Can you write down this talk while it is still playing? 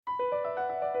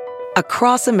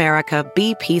Across America,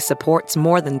 BP supports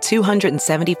more than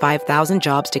 275,000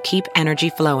 jobs to keep energy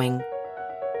flowing.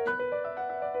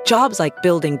 Jobs like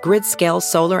building grid-scale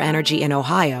solar energy in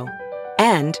Ohio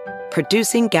and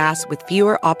producing gas with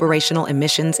fewer operational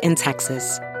emissions in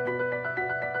Texas.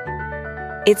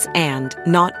 It's and,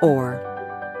 not or.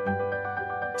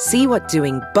 See what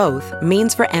doing both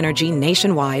means for energy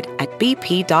nationwide at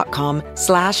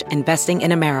bp.com/investing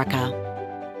in America.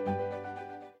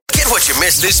 Get what you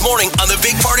missed this morning on the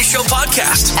Big Party Show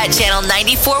podcast at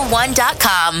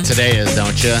channel941.com. Today is,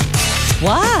 don't you?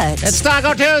 What? It's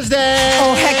Taco Tuesday.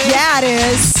 Oh, heck yeah, it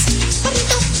is.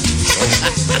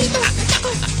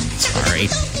 Sorry.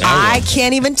 I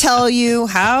can't even tell you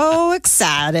how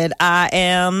excited I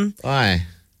am. Why?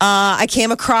 I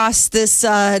came across this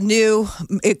new,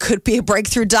 it could be a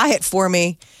breakthrough diet for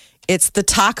me. It's the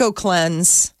Taco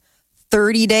Cleanse.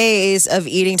 30 days of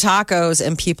eating tacos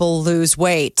and people lose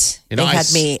weight. You know, they had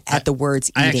me at the words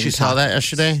eating I actually saw that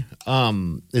yesterday.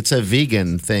 It's a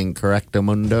vegan thing,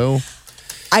 correctamundo.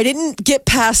 I didn't get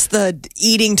past the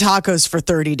eating tacos for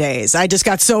 30 days. I just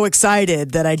got so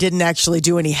excited that I didn't actually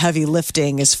do any heavy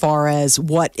lifting as far as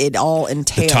what it all The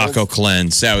entailed. taco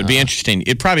cleanse. That would be interesting.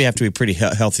 It'd probably have to be pretty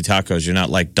healthy tacos. You're not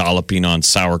like dolloping on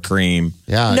sour cream.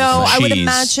 Yeah. No, I would cheese.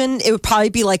 imagine it would probably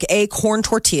be like corn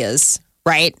tortillas,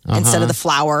 right? Instead of the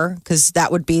flour, because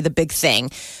that would be the big thing.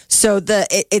 So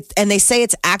and they say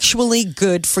it's actually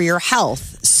good for your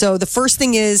health. So the first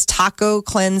thing is Taco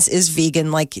Cleanse is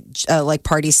vegan, like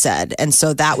Party said, and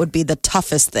so that would be the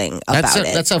toughest thing about it.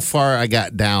 That's how far I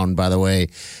got down, by the way,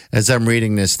 as I'm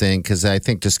reading this thing, because I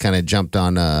think just kind of jumped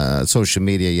on social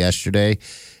media yesterday.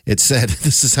 It said,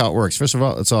 this is how it works. First of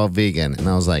all, it's all vegan. And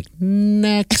I was like,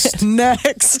 next.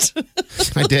 Next.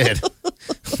 I did.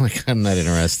 I'm like, I'm not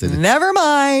interested. Never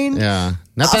mind. Yeah.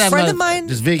 Not that A friend of mine.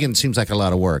 Just vegan seems like a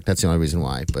lot of work. That's the only reason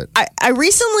why. But I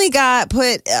recently got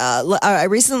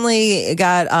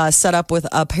set up with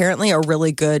apparently a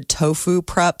really good tofu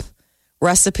prep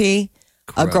recipe.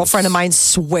 A girlfriend of mine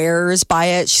swears by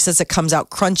it. She says it comes out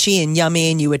crunchy and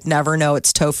yummy, and you would never know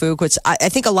it's tofu. Which I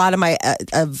think a lot of my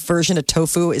version of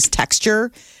tofu is texture.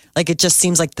 Like it just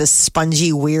seems like this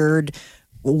spongy, weird,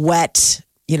 wet,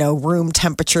 room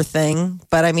temperature thing.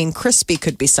 But I mean, crispy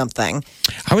could be something.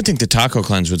 I would think the taco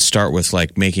cleanse would start with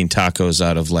like making tacos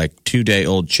out of like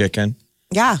 2-day-old chicken.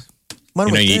 Yeah. You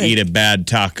eat a bad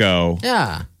taco.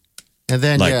 yeah. And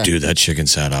then, Dude, that chicken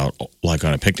sat out like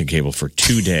on a picnic table for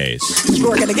 2 days. You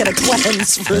are going to get a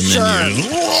cleanse for And sure. then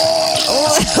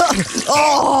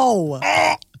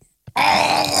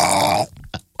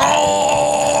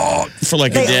for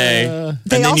like a day.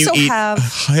 They and then you also eat have-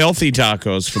 healthy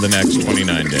tacos for the next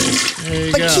 29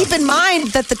 days. But keep in mind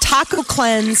that the Taco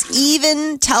Cleanse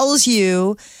even tells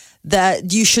you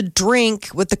that you should drink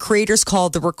what the creators call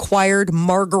the required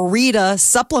margarita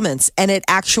supplements, and it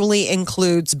actually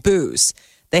includes booze.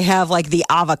 They have like the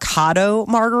avocado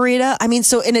margarita. I mean,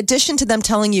 so in addition to them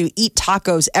telling you eat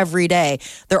tacos every day,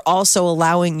 they're also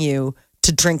allowing you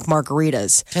to drink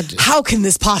margaritas. How can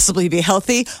this possibly be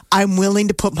healthy? I'm willing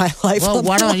to put my life on the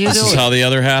why don't you line. do This is it? how the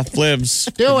other half lives.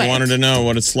 Do I it. wanted to know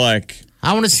what it's like.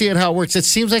 I want to see how it works. It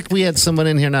seems like we had someone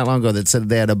in here not long ago that said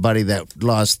they had a buddy that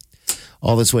lost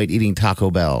all this weight eating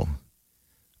Taco Bell.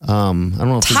 I don't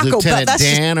know if Taco it's Bell, Lieutenant that's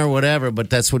Dan or whatever,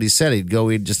 but that's what he said. He'd go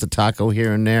eat just a taco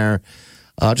here and there,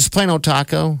 just plain old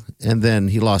taco, and then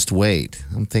he lost weight.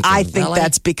 I'm thinking, I think really?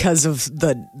 that's because of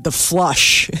the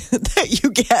flush that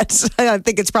you get. I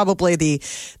think it's probably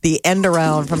the end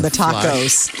around from the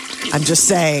tacos. I'm just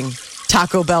saying,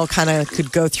 Taco Bell kind of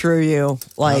could go through you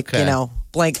like Okay.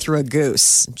 blank through a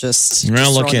goose. Just We're going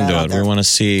to look throwing that into out it. there. We want to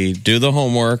see, do the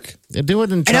homework. Yeah, do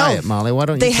it and I try know. it, Molly. Why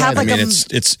don't They you try have it? I like mean,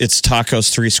 it's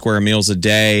tacos 3 square meals a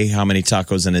day. How many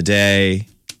tacos in a day?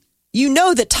 You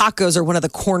know that tacos are one of the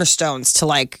cornerstones to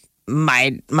like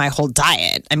my whole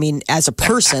diet. I mean, as a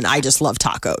person, I just love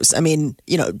tacos. I mean,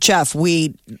 Jeff,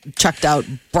 we checked out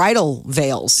bridal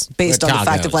veils based With on the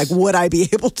fact of tacos. like, would I be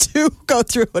able to go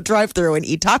through a drive-through and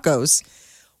eat tacos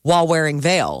while wearing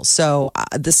veil? So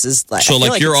this is like, So I feel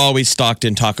like you're it's- always stocked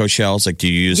in taco shells? Like do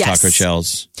you use Yes. taco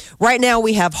shells? right now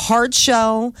we have hard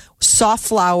shell, soft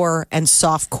flour, and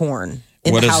soft corn.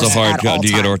 In What the is the house hard at all Do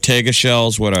you get time. Ortega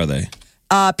shells? What are they?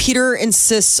 Peter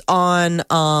insists on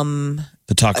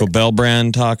The Taco Bell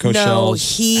brand taco no,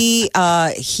 shells? he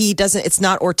doesn't. It's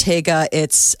not Ortega.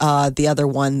 It's the other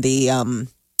one. The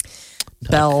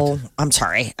Bell. I'm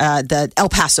sorry. The El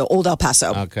Paso, old El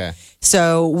Paso. Okay.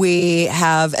 So we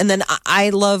have, and then I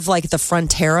love like the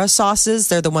Frontera sauces.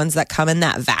 They're the ones that come in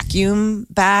that vacuum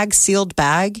bag, sealed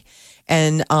bag,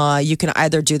 and you can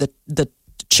either do the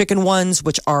chicken ones,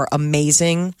 which are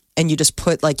amazing, and you just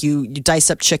put like you dice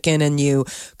up chicken and you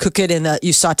cook it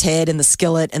you saute it in the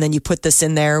skillet, and then you put this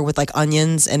in there with like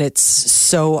onions, and it's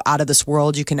so out of this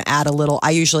world. You can add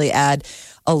I usually add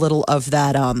a little of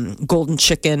that golden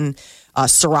chicken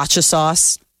sriracha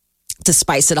sauce to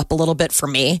spice it up a little bit for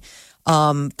me.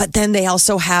 But then they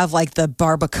also have like the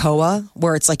barbacoa,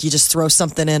 where it's like you just throw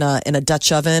something in a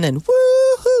Dutch oven and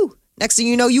woohoo! Next thing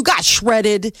you know, you got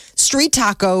shredded street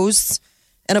tacos,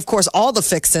 and of course all the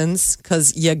fixins,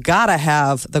 because you gotta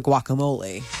have the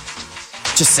guacamole.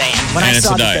 Just saying. When I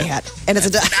saw that they had, and it's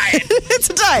a diet. It's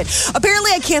a diet.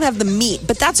 Apparently, I can't have the meat,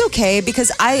 but that's okay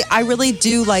because I really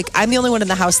do like. I'm the only one in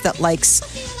the house that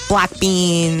likes black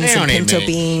beans and pinto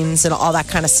beans and all that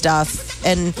kind of stuff.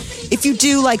 And if you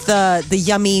do like the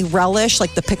yummy relish,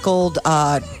 like the pickled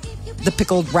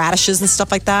radishes and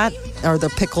stuff like that, or the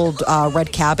pickled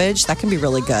red cabbage, that can be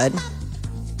really good.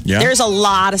 Yeah. There's a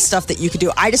lot of stuff that you could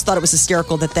do. I just thought it was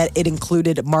hysterical that it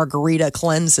included margarita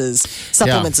cleanses,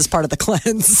 supplements as part of the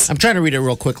cleanse. I'm trying to read it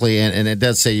real quickly, and it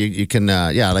does say you can,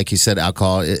 like you said,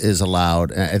 alcohol is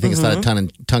allowed. I think it's not a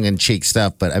tongue-in-cheek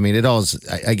stuff, but I mean, it all is,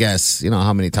 I guess,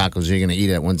 how many tacos you're going to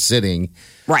eat at one sitting.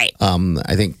 Right.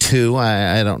 I think 2.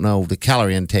 I don't know. The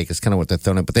calorie intake is kind of what they're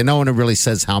throwing in, but no one really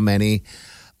says how many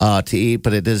to eat,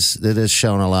 but it is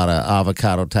showing a lot of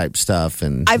avocado type stuff.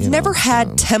 And I've never had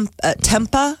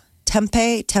tempeh.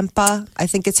 I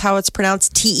think it's how it's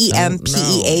pronounced.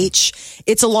 TEMPEH.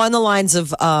 It's along the lines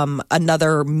of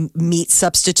another meat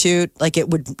substitute. Like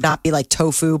it would not be like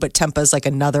tofu, but tempeh is like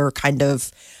another kind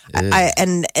of.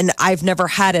 And I've never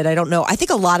had it. I don't know. I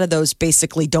think a lot of those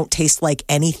basically don't taste like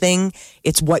anything.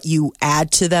 It's what you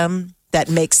add to them that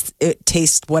makes it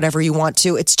taste whatever you want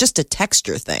to. It's just a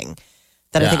texture thing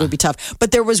that I think would be tough.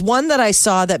 But there was one that I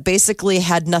saw that basically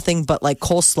had nothing but like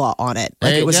coleslaw on it.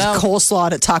 Like it was coleslaw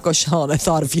at a taco shell, and I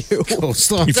thought of you.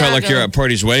 Coleslaw. You felt like you're at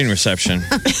Party's wedding reception.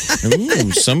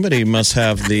 Ooh, somebody must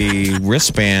have the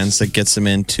wristbands that gets them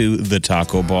into the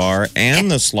taco bar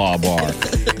and the slaw bar.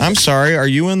 I'm sorry, are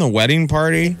you in the wedding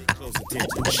party?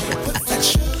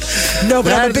 No,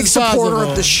 but I'm a big supporter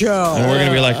of the show. And we're going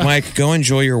to be like, Mike, go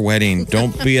enjoy your wedding.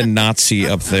 Don't be a Nazi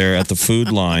up there at the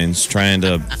food lines trying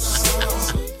to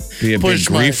be a big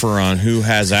griefer on who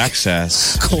has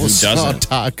access, who doesn't.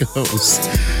 Tacos.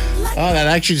 Oh, that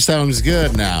actually sounds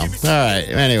good now. All right.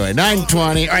 Anyway,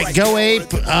 9:20. All right, Go Ape.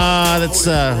 That's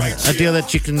a deal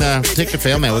that you can take to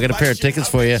fail, man. We got a pair of tickets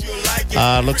for you.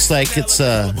 Looks like it's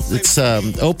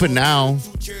open now.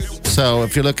 So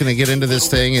if you're looking to get into this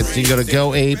thing, you can go to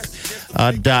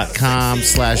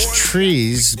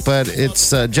goape.com/trees. But it's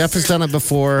Jeff has done it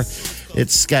before.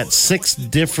 It's got 6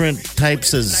 different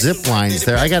types of zip lines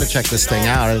there. I got to check this thing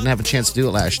out. I didn't have a chance to do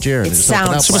it last year. It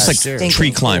sounds almost like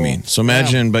tree climbing. So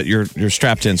imagine, but you're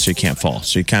strapped in so you can't fall.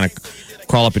 So you kind of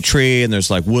crawl up a tree, and there's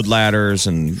like wood ladders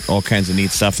and all kinds of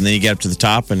neat stuff. And then you get up to the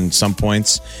top, and at some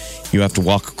points you have to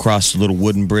walk across a little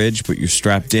wooden bridge, but you're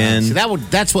strapped in. So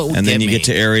that's what would and then you get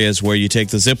to areas where you take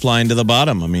the zip line to the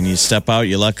bottom. I mean, you step out,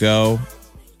 you let go.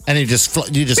 And you just go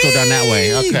down that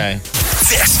way. Okay.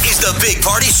 This is the Big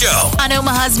Party Show On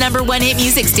Omaha's #1 hit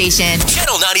music station.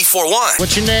 Channel 94.1.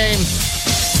 What's your name?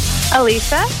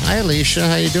 Alicia. Hi, Alicia.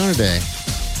 How you doing today?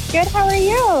 Good, how are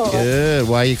you? Good.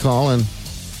 Why are you calling?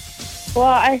 Well,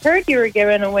 I heard you were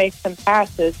giving away some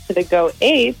passes to the Go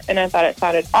Ape, and I thought it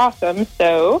sounded awesome,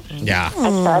 so Yeah.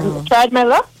 I tried my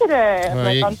luck today.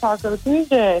 Well, on Taco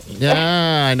Tuesday.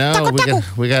 Yeah, I know.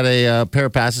 We got a pair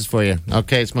of passes for you.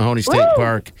 Okay, it's Mahoney State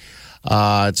Park.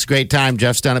 It's a great time.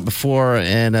 Jeff's done it before,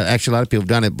 and actually a lot of people have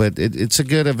done it, but it's a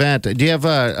good event. Do you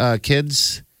have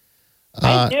kids?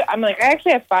 I do. I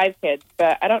actually have 5 kids,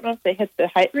 but I don't know if they hit the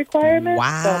height requirement.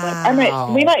 Wow. So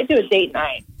we might do a date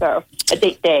night, so a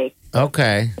date day.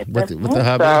 Okay, with the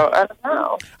hubby. So, I don't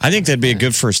know. I think that'd be a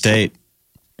good first date.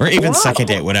 Or even second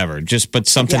date, whatever. But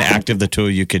something active the two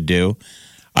of you could do.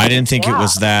 I didn't think it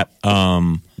was that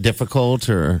difficult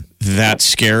or that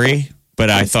scary. But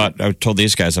I told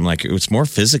these guys, I'm like, it's more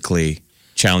physically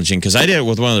challenging. Because I did it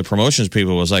with one of the promotions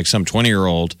people. It was like some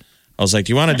 20-year-old. I was like,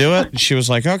 do you want to do it? And she was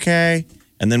like, okay.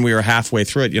 And then we were halfway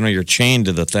through it. You're chained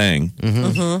to the thing.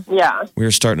 Mm-hmm. Yeah. We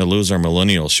were starting to lose our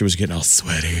millennials. She was getting all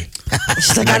sweaty.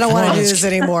 She's like, I don't want to do this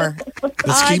anymore.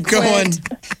 Let's keep going.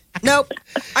 Nope.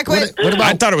 I quit.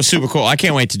 I thought it was super cool. I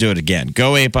can't wait to do it again.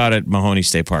 Go Ape out at Mahoney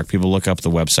State Park. People look up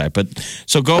the website. But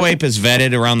so Go Ape is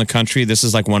vetted around the country. This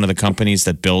is like one of the companies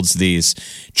that builds these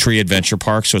tree adventure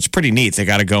parks. So it's pretty neat. They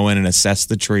got to go in and assess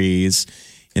the trees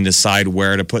and decide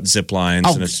where to put zip lines.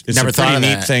 Oh, and it's never a thought pretty of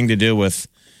neat that. thing to do with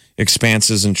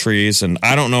expanses and trees. And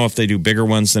I don't know if they do bigger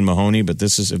ones than Mahoney, but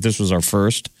if this was our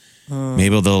first,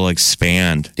 maybe they'll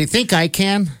expand. Do you think I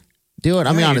can? do it?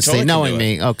 I mean, you honestly, totally can knowing do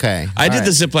me, okay. I did All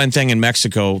the zip line thing in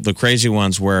Mexico, the crazy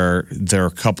ones where they're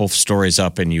a couple stories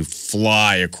up and you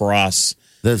fly across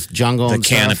the jungle, the and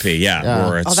stuff. canopy. Yeah.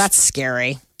 Where it's, Oh, that's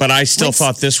scary. but I still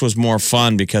thought this was more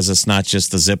fun because it's not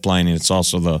just the zip lining, it's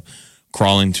also the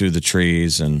crawling through the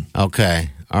trees. And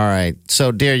Okay. All right.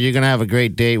 So, dear, you're going to have a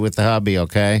great date with the hubby,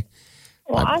 okay?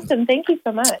 Well, awesome. Thank you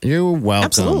so much. You're welcome.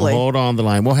 Absolutely. Hold on the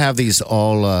line. We'll have these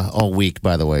all week,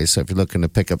 by the way. So if you're looking to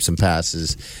pick up some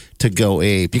passes to Go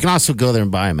Ape, you can also go there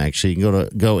and buy them, actually. You can go to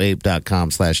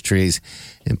goape.com/trees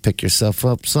and pick yourself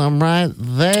up some right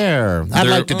there. I'd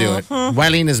like to do it.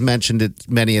 Wileen has mentioned it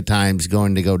many a times,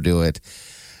 going to go do it.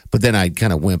 But then I'd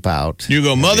kind of wimp out. you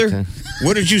go, Mother,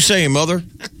 what did you say, Mother?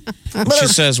 She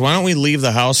says, why don't we leave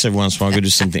the house every once in a while and go do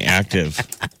something active?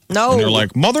 No. And they're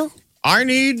like, Mother, I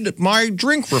need my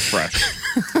drink refreshed.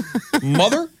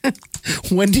 Mother?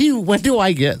 When do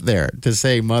I get there to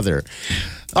say mother?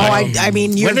 Oh, I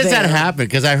mean, you're when does there. that happen?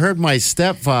 Because I heard my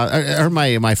stepfather, I heard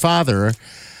my father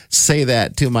say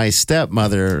that to my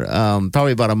stepmother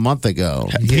probably about a month ago.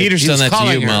 Peter's done that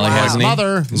to you, Molly, hasn't he?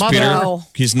 Mother, Is mother. Peter? No.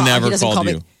 He's He never doesn't called call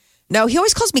me- you. No, he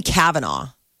always calls me Kavanaugh.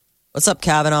 What's up,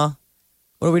 Kavanaugh?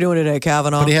 What are we doing today,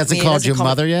 Kavanaugh? But he hasn't called you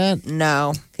mother yet?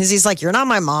 No, because he's like, you're not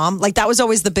my mom. Like, that was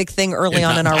always the big thing early You're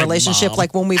on in not our my relationship. mom.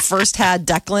 Like, when we first had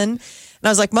Declan, and I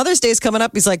was like, Mother's Day's coming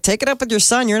up. He's like, take it up with your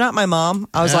son. You're not my mom.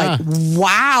 I was Yeah. like,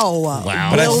 wow. Wow.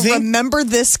 But I We'll think remember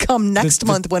this come next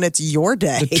month when it's your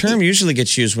day. the term usually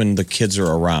gets used when the kids are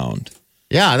around.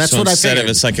 Yeah, that's So what I instead figured. of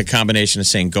it's like a combination of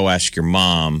saying, go ask your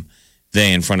mom,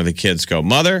 they in front of the kids go,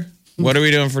 Mother, what are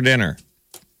we doing for dinner?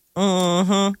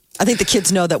 I think the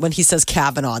kids know that when he says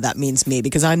Kavanaugh, that means me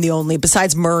because I'm the only,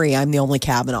 besides Murray, I'm the only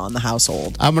Kavanaugh in the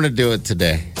household. I'm going to do it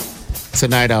today.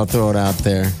 Tonight I'll throw it out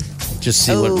there. Just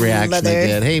see what Oh, reaction mother. I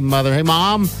get. Hey, mother. Hey,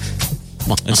 mom.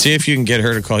 And see if you can get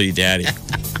her to call you daddy.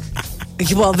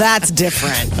 Well, that's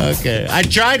different. Okay. I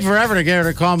tried forever to get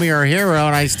her to call me her hero,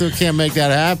 and I still can't make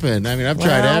that happen. I mean, I've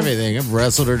tried Well. everything. I've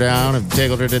wrestled her down. I've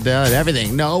tickled her to death.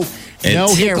 Everything. No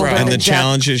hero. her And the Death.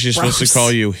 challenge is you're supposed to Gross.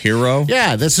 call you hero.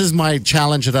 Yeah, this is my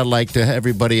challenge that I'd like to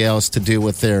everybody else to do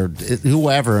with their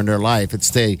whoever in their life. It's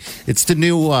the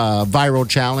new viral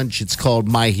challenge. It's called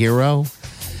My Hero.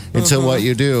 And so what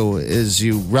you do is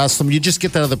you wrestle them. You just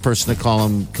get that other person to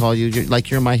call you like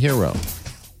you're my hero.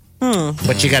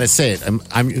 But you got to say it.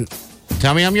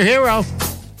 Tell me I'm your hero.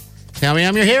 Tell me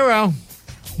I'm your hero.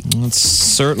 It's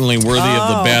certainly worthy of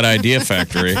the bad idea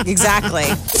factory. Exactly.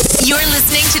 You're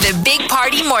listening to the Big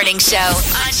Party Morning Show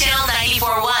on Channel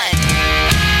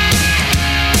 94.1.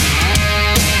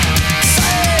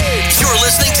 You're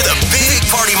listening to the Big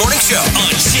Party Morning Show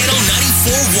on Channel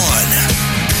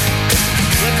 94.1.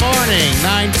 Good morning.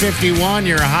 9:51.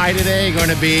 Your high today going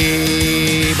to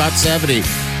be about 70.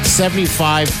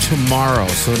 75 tomorrow.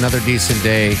 So another decent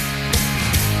day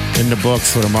in the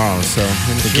books for tomorrow. So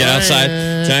Get outside.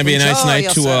 Tonight be a nice Enjoy night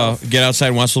to yourself. get outside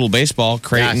and watch a little baseball.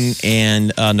 Creighton Yes.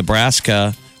 and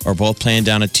Nebraska are both playing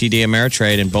down at TD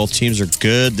Ameritrade, and both teams are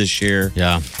good this year.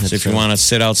 Yeah. So if you want to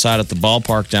sit outside at the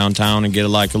ballpark downtown and get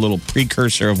like a little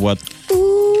precursor of what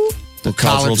the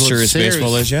College World Series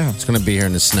baseball is, yeah. It's going to be here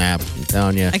in the snap. I'm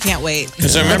telling you. I can't wait.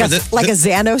 Because I remember that Like a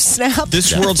Xano snap.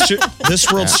 this World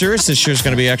Series this year is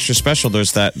going to be extra special.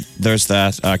 There's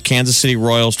that Kansas City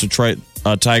Royals Detroit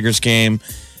Tigers game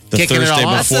the Kicking it Thursday all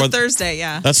off. That's before. the Thursday,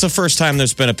 yeah. That's the first time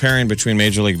there's been a pairing between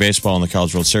Major League Baseball and the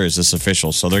College World Series. This is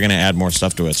official, so they're going to add more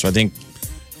stuff to it. So I think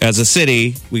as a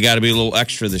city, we got to be a little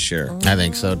extra this year. I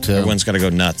think so too. Everyone's got to go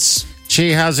nuts.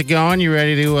 Chi, how's it going? You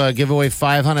ready to give away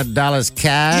 $500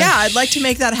 cash? Yeah, I'd like to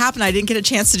make that happen. I didn't get a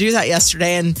chance to do that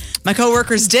yesterday, and my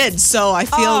coworkers did, so I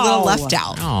feel a little left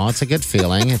out. Oh, it's a good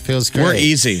feeling. It feels great. We're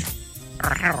easy.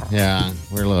 Yeah,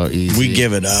 we're a little easy. We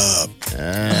give it up.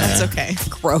 That's okay.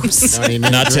 Gross. Don't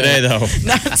even Not do today, it. though.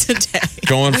 Not today.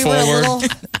 Going We were a forward. little-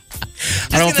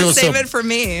 I don't Just feel gonna save so. it for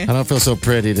me. I don't feel so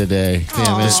pretty today.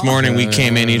 Damn it. This morning we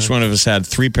came in. Each one of us had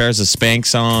 3 pairs of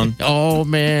Spanx on. Oh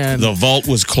man. The vault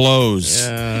was closed.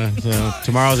 So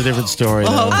tomorrow's a different story.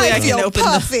 Well, though. hopefully I feel can open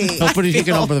puffy. Hopefully you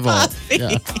can open the vault.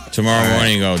 Yeah. Tomorrow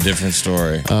morning, go different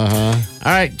story. All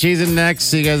right, cheese in next.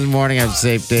 See you guys in the morning. Have a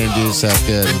safe day and do yourself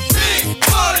good. Big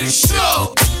Party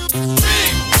Show.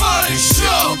 Big Party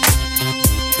Show.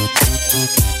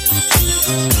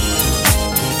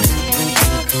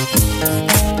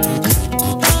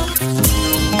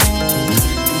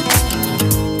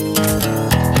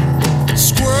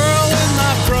 Squirrel in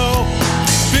my fro.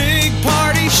 Big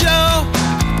Party Show.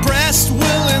 Breast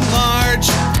will enlarge.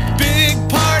 Big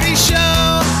Party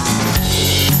Show.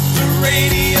 The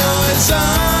radio is on.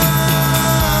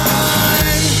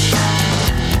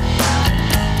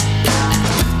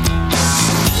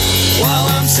 While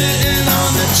I'm sitting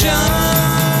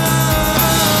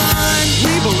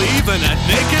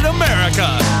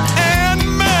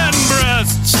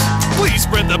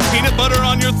the peanut butter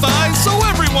on your thighs so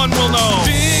everyone will know.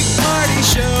 Big Party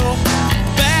Show.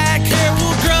 Back hair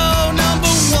will grow.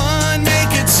 Number one,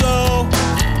 make it so.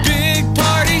 Big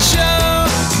Party Show.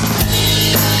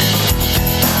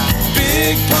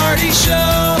 Big Party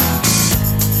Show.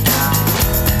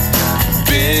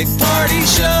 Big Party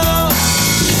Show.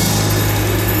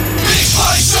 Big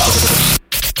Party Show.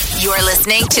 You're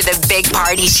listening to the Big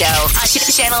Party Show on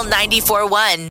Channel 94.1.